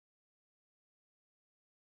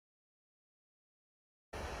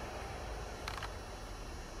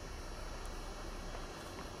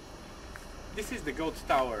This is the Goat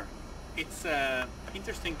Tower. It's an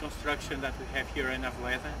interesting construction that we have here in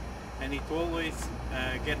Aveleda, and it always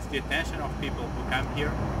gets the attention of people who come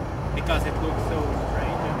here because it looks so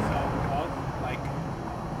strange and so odd. Like,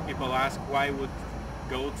 people ask, why would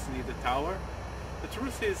goats need a tower? The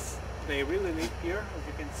truth is, they really live here, as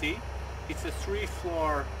you can see. It's a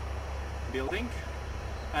 3-floor building,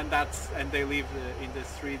 and they live in the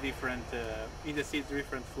three different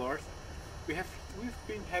floors. We've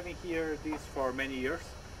been having here this for many years.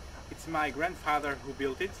 It's my grandfather who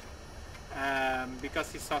built it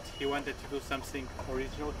because he thought he wanted to do something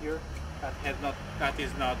original here that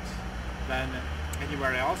is not done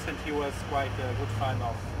anywhere else, and he was quite a good fan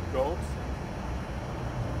of goats.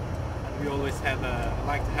 And we always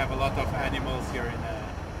like to have a lot of animals here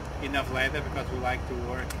in Aveleda because we like to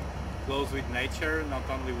work close with nature, not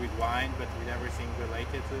only with wine but with everything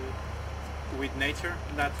related with nature.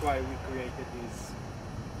 And that's why we created this,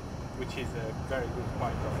 which is a very good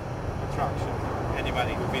point of attraction for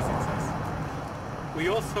anybody who visits us. We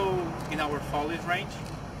also, in our foliage range,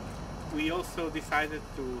 we also decided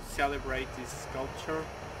to celebrate this sculpture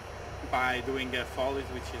by doing a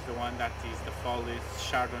foliage, which is the one that is the foliage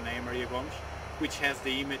Chardonnay Maria Gomes, which has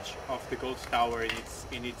the image of the Goat Tower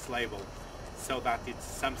in its label, so that it's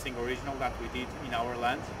something original that we did in our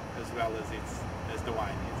land, as well as the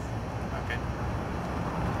wine.